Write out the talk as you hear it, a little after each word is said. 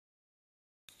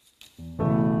Have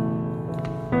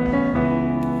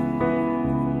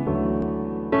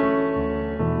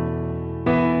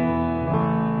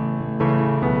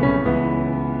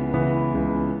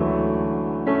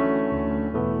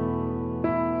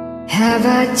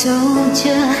I told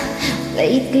you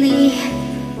lately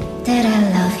that I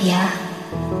love ya?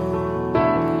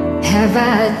 Have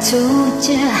I told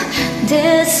you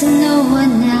there's no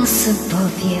one else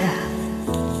above ya?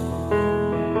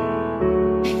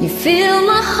 You fill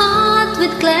my heart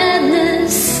with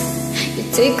gladness, you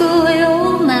take away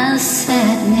all my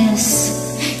sadness,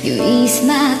 you ease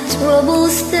my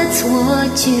troubles, that's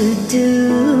what you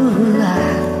do.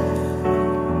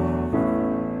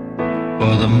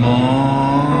 For the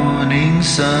morning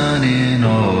sun in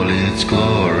all its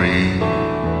glory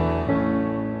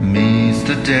meets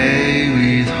the day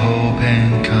with hope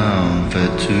and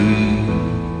comfort too.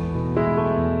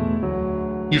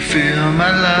 You fill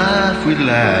my life with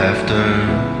laughter,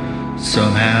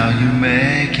 somehow you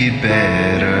make it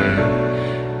better.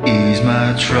 Ease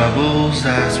my troubles,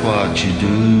 that's what you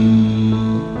do.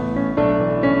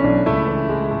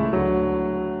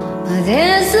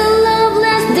 There's a love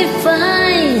less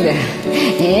defined,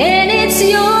 and it's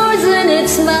yours and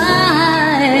it's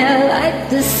mine, like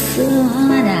the sun.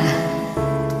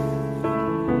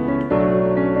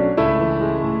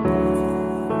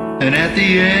 And at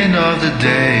the end of the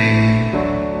day,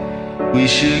 we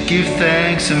should give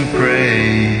thanks and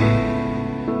pray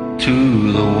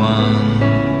to the one,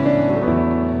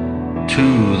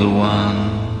 to the one.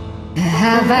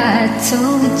 Have I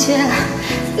told you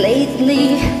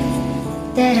lately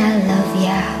that I love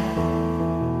ya?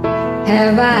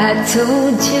 Have I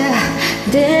told you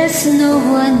there's no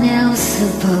one else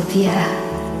above ya?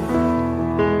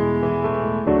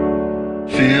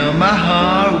 Fill my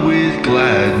heart with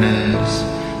gladness,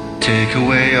 take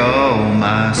away all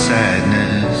my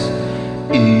sadness,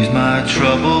 ease my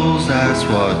troubles, that's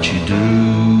what you do.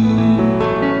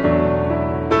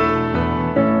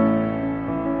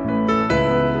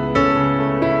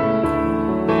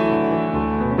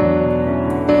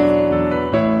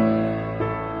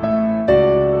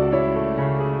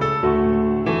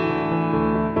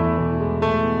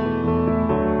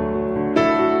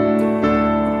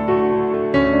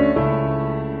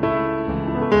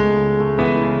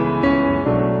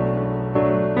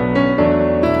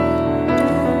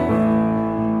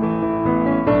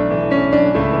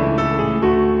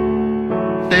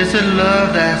 There's a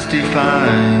love that's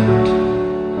defined,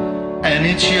 and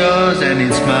it's yours and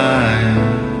it's mine,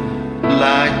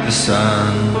 like the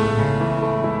sun.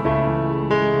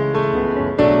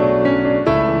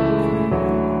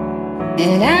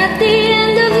 And at the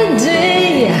end of the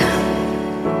day,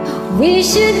 we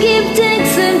should give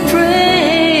thanks and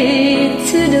pray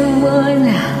to the one,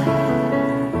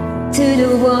 to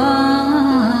the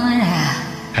one.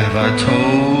 Have I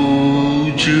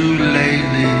told you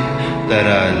lately that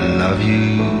I love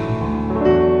you?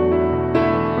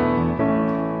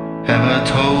 Have I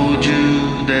told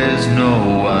you there's no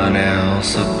one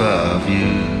else above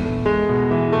you?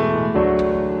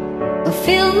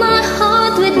 Fill my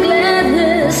heart with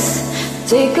gladness,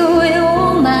 take away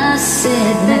all my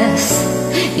sadness,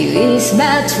 you ease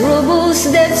my troubles,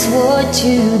 that's what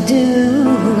you do.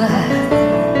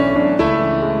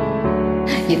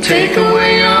 You take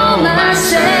away all my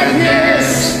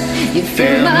sadness, you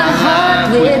fill my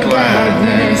heart with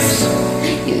gladness,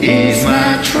 you ease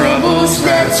my troubles,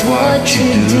 that's what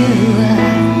you do.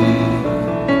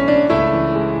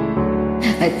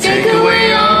 I take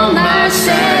away all my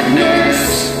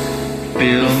sadness,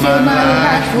 fill my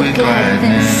life with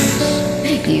gladness,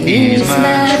 you ease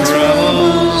my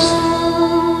troubles,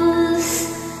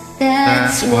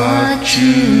 that's what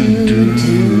you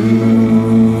do.